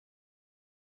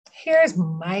Here's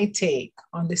my take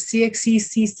on the CXC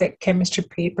CSEC Chemistry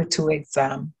Paper 2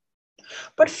 exam.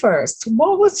 But first,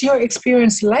 what was your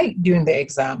experience like during the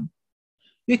exam?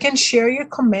 You can share your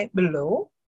comment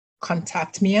below,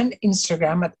 contact me on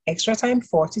Instagram at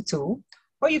extratime42,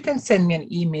 or you can send me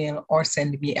an email or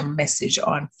send me a message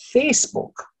on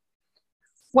Facebook.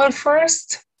 Well,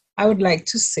 first, I would like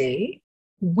to say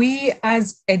we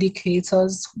as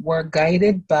educators were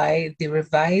guided by the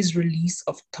revised release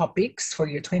of topics for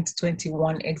your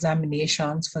 2021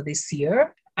 examinations for this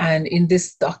year. And in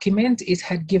this document, it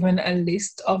had given a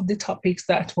list of the topics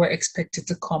that were expected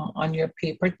to come on your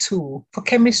paper 2. For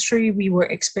chemistry, we were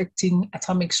expecting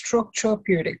atomic structure,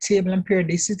 periodic table and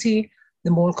periodicity, the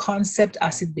mole concept,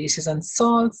 acid, bases, and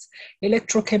salts,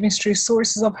 electrochemistry,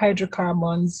 sources of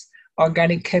hydrocarbons,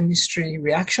 organic chemistry,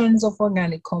 reactions of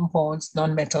organic compounds,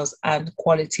 nonmetals, and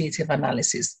qualitative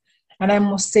analysis. And I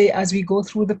must say, as we go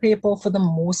through the paper, for the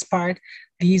most part,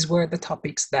 these were the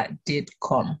topics that did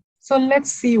come. So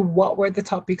let's see what were the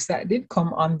topics that did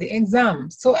come on the exam.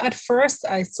 So at first,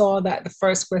 I saw that the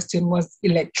first question was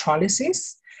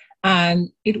electrolysis, and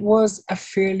it was a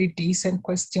fairly decent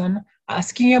question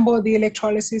asking about the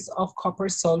electrolysis of copper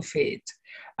sulfate.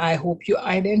 I hope you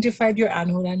identified your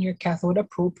anode and your cathode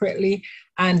appropriately.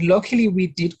 And luckily, we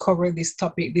did cover this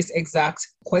topic, this exact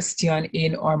question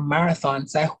in our marathon.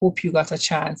 So I hope you got a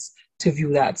chance to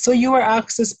view that. So you were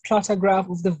asked to plot a graph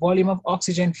of the volume of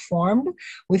oxygen formed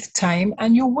with time,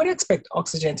 and you would expect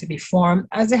oxygen to be formed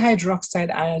as the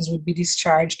hydroxide ions would be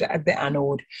discharged at the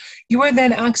anode. You were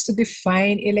then asked to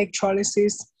define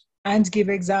electrolysis and give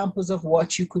examples of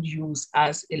what you could use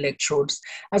as electrodes.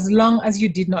 As long as you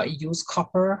did not use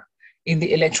copper in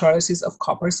the electrolysis of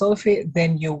copper sulfate,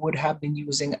 then you would have been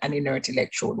using an inert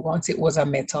electrode once it was a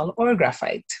metal or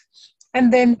graphite.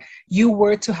 And then you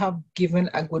were to have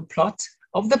given a good plot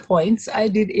of the points. I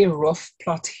did a rough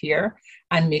plot here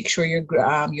and make sure your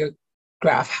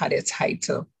graph had a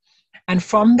title. And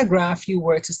from the graph, you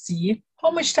were to see how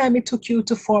much time it took you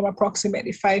to form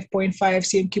approximately 5.5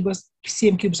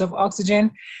 cm cubes of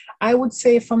oxygen. I would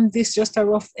say from this, just a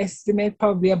rough estimate,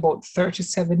 probably about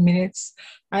 37 minutes.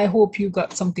 I hope you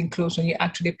got something close when you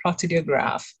actually plotted your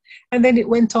graph. And then it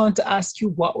went on to ask you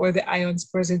what were the ions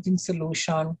present in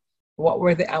solution, what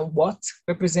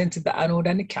represented the anode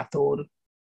and the cathode,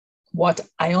 what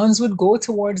ions would go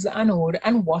towards the anode,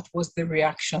 and what was the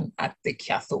reaction at the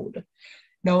cathode.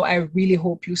 Now, I really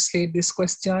hope you slayed this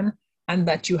question and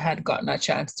that you had gotten a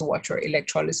chance to watch our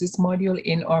electrolysis module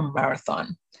in our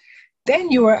marathon.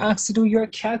 Then you were asked to do your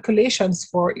calculations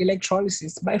for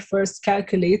electrolysis by first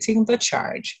calculating the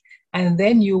charge. And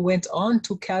then you went on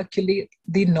to calculate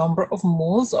the number of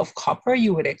moles of copper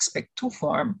you would expect to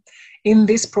form in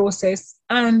this process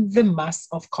and the mass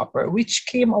of copper, which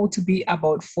came out to be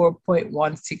about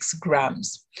 4.16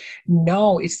 grams.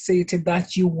 Now it's stated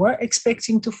that you were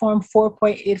expecting to form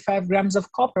 4.85 grams of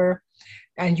copper,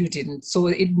 and you didn't. So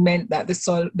it meant that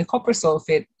the copper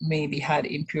sulfate maybe had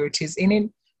impurities in it.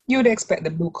 You'd expect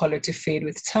the blue color to fade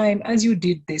with time as you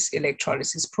did this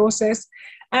electrolysis process.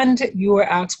 And you were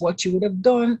asked what you would have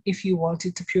done if you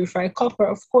wanted to purify copper.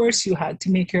 Of course, you had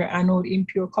to make your anode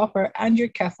impure copper and your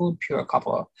cathode pure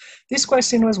copper. This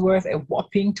question was worth a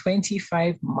whopping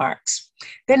 25 marks.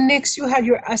 Then next, you had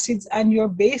your acids and your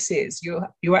bases. You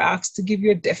were asked to give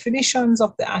your definitions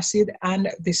of the acid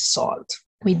and the salt.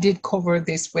 We did cover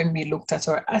this when we looked at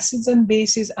our acids and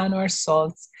bases and our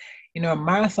salts in our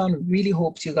marathon. Really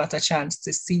hoped you got a chance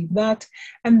to see that.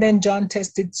 And then John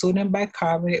tested sodium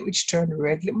bicarbonate, which turned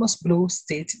red litmus blue,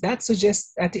 stated that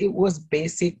suggests that it was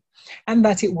basic and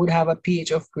that it would have a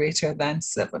pH of greater than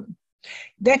 7.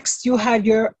 Next, you had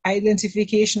your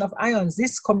identification of ions.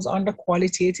 This comes under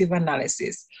qualitative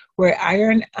analysis, where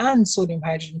iron and sodium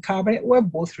hydrogen carbonate were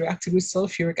both reacted with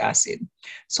sulfuric acid.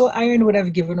 So iron would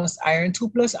have given us iron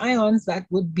 2+ ions. That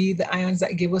would be the ions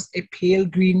that give us a pale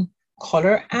green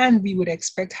color, and we would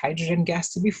expect hydrogen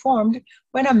gas to be formed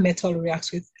when a metal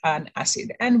reacts with an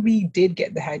acid. And we did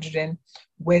get the hydrogen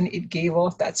when it gave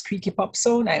off that squeaky pop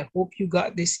sound. I hope you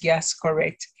got this gas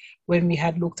correct when we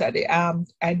had looked at the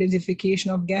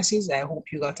identification of gases. I hope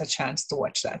you got a chance to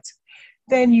watch that.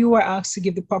 Then you were asked to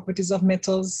give the properties of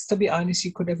metals. To be honest,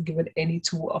 you could have given any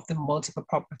two of the multiple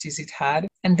properties it had,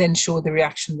 and then show the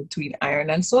reaction between iron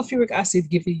and sulfuric acid,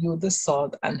 giving you the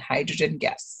salt and hydrogen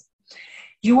gas.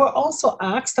 You were also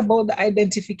asked about the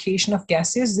identification of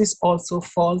gases. This also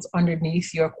falls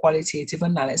underneath your qualitative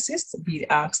analysis. We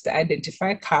asked to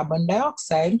identify carbon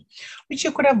dioxide, which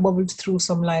you could have bubbled through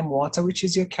some lime water, which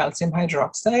is your calcium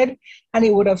hydroxide, and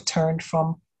it would have turned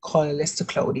from colorless to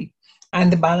cloudy.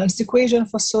 And the balanced equation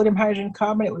for sodium hydrogen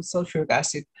carbonate with sulfuric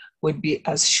acid would be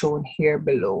as shown here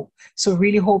below. So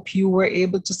really hope you were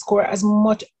able to score as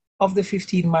much of the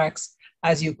 15 marks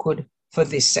as you could for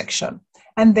this section.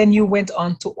 And then you went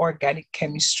on to organic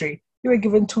chemistry. You were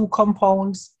given two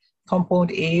compounds,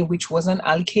 compound A, which was an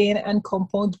alkane, and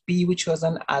compound B, which was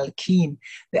an alkene.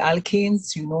 The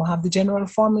alkanes, you know, have the general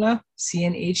formula,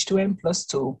 CnH2n plus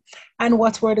 2. And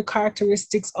what were the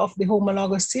characteristics of the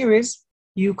homologous series?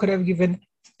 You could have given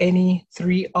any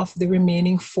three of the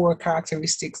remaining four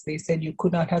characteristics. They said you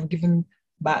could not have given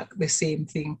back the same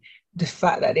thing, the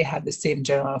fact that they had the same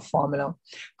general formula.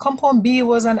 Compound B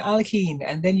was an alkene,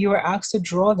 and then you were asked to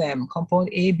draw them. Compound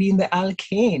A being the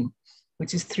alkane,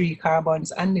 which is 3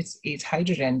 carbons and it's 8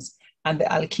 hydrogens. And the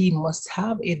alkene must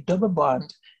have a double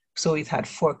bond. So it had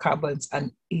 4 carbons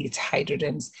and 8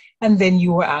 hydrogens. And then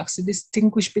you were asked to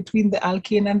distinguish between the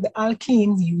alkane and the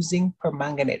alkene using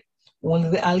permanganate. Only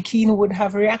the alkene would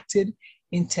have reacted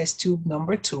in test tube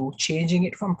number 2, changing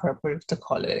it from purple to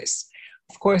colorless.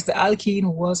 Of course, the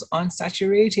alkene was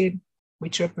unsaturated,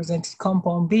 which represented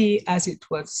compound B, as it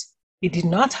did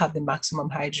not have the maximum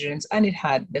hydrogens and it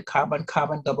had the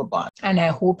carbon-carbon double bond. And I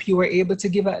hope you were able to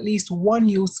give at least one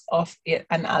use of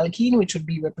an alkene, which would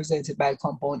be represented by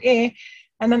compound A,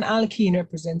 and an alkene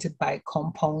represented by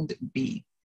compound B.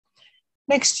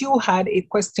 Next, you had a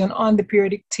question on the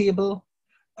periodic table,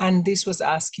 and this was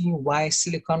asking you why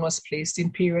silicon was placed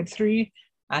in period 3.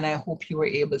 And I hope you were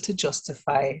able to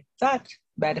justify that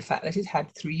by the fact that it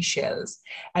had 3 shells.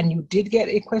 And you did get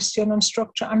a question on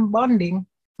structure and bonding,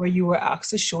 where you were asked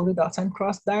to show the dot and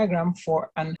cross diagram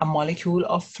for a molecule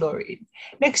of fluorine.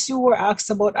 Next, you were asked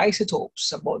about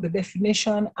isotopes, about the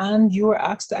definition, and you were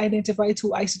asked to identify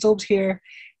 2 isotopes here,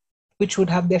 which would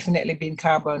have definitely been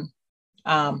carbon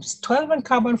 12 and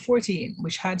carbon 14,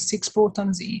 which had 6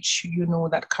 protons each. You know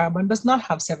that carbon does not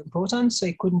have 7 protons, so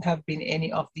it couldn't have been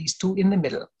any of these 2 in the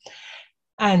middle.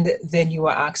 And then you were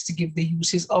asked to give the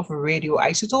uses of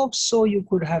radioisotopes, so you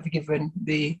could have given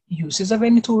the uses of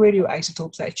any 2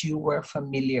 radioisotopes that you were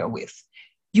familiar with.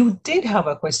 You did have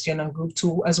a question on group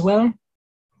 2 as well.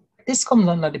 This comes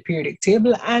under the periodic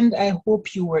table, and I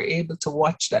hope you were able to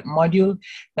watch that module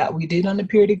that we did on the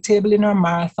periodic table in our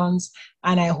marathons,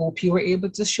 and I hope you were able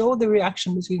to show the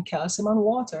reaction between calcium and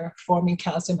water, forming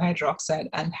calcium hydroxide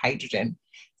and hydrogen.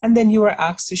 And then you were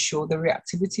asked to show the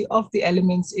reactivity of the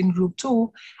elements in group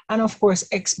 2, and of course,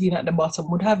 X being at the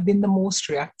bottom would have been the most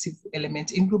reactive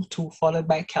element in group 2, followed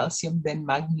by calcium, then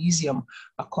magnesium,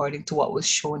 according to what was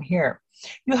shown here.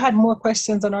 You had more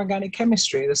questions on organic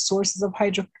chemistry, the sources of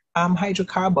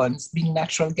hydrocarbons being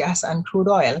natural gas and crude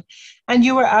oil, and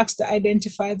you were asked to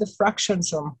identify the fractions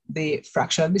from the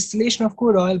fractional distillation of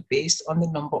crude oil based on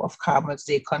the number of carbons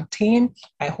they contain.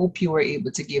 I hope you were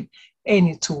able to give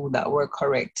any 2 that were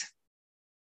correct.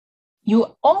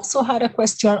 You also had a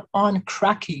question on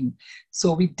cracking.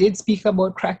 So we did speak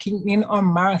about cracking in our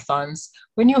marathons.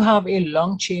 When you have a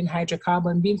long chain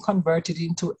hydrocarbon being converted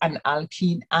into an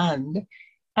alkene and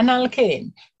an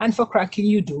alkane, and for cracking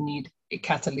you do need a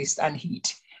catalyst and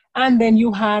heat. And then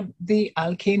you had the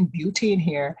alkane butane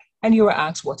here, and you were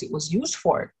asked what it was used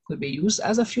for. It could be used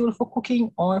as a fuel for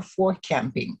cooking or for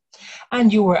camping.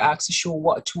 And you were asked to show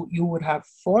what you would have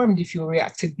formed if you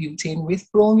reacted butane with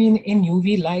bromine in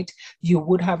UV light. You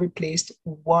would have replaced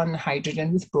 1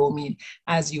 hydrogen with bromine,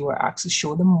 as you were asked to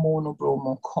show the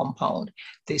monobromo compound.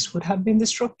 This would have been the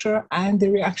structure, and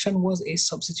the reaction was a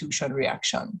substitution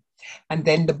reaction. And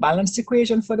then the balanced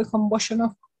equation for the combustion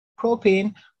of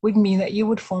propane would mean that you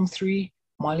would form 3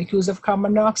 molecules of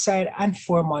carbon dioxide and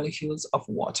 4 molecules of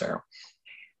water.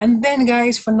 And then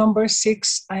guys, for number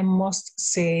 6, I must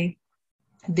say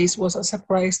this was a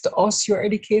surprise to us, your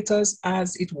educators,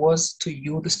 as it was to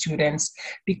you, the students,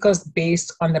 because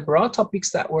based on the broad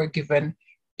topics that were given,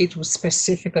 it was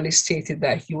specifically stated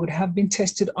that you would have been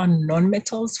tested on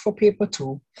non-metals for paper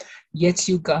 2, yet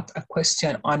you got a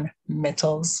question on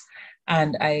metals.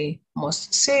 And I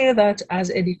must say that as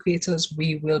educators,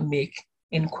 we will make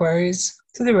inquiries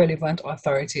to the relevant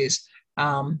authorities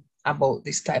about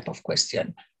this type of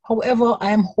question. However,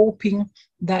 I am hoping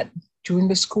that during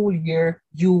the school year,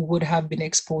 you would have been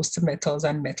exposed to metals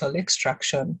and metal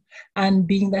extraction. And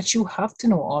being that you have to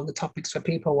know all the topics for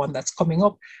paper 1 that's coming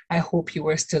up, I hope you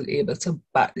were still able to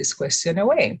bat this question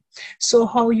away. So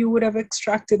how you would have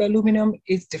extracted aluminum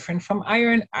is different from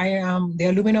iron. The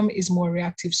aluminum is more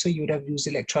reactive, so you would have used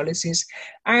electrolysis.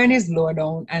 Iron is lower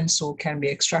down and so can be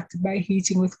extracted by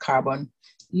heating with carbon.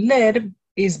 Lead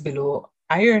is below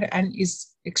iron and is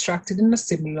extracted in a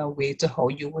similar way to how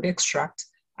you would extract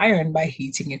iron by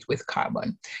heating it with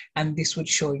carbon. And this would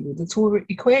show you the 2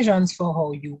 equations for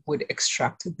how you would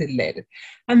extract the lead.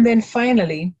 And then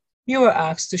finally, you were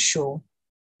asked to show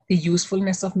the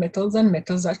usefulness of metals and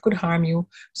metals that could harm you.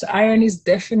 So iron is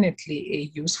definitely a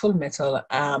useful metal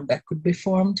that could be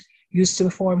used to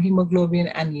form hemoglobin,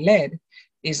 and lead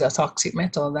is a toxic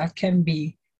metal that can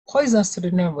be poisonous to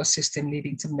the nervous system,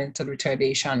 leading to mental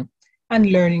retardation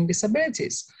and learning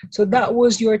disabilities. So that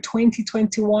was your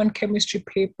 2021 Chemistry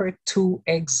Paper 2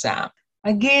 exam.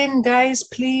 Again, guys,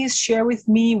 please share with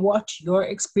me what your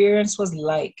experience was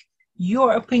like.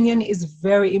 Your opinion is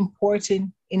very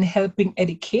important in helping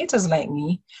educators like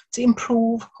me to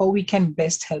improve how we can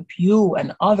best help you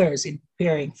and others in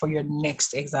preparing for your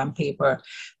next exam paper.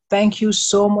 Thank you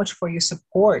so much for your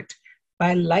support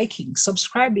by liking,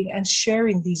 subscribing, and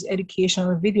sharing these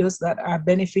educational videos that are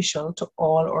beneficial to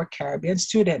all our Caribbean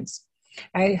students.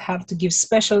 I have to give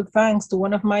special thanks to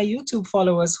one of my YouTube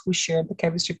followers who shared the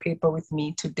chemistry paper with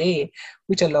me today,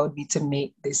 which allowed me to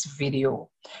make this video.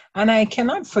 And I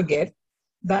cannot forget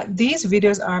that these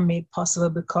videos are made possible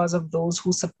because of those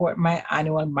who support my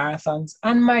annual marathons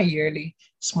and my yearly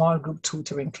small group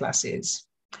tutoring classes.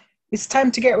 It's time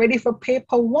to get ready for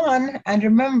paper 1, and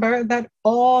remember that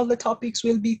all the topics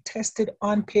will be tested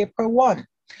on paper 1.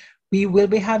 We will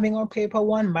be having our paper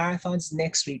 1 marathons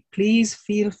next week. Please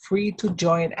feel free to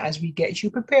join as we get you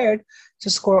prepared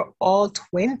to score all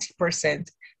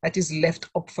 20% that is left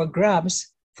up for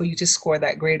grabs for you to score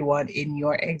that grade 1 in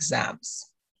your exams.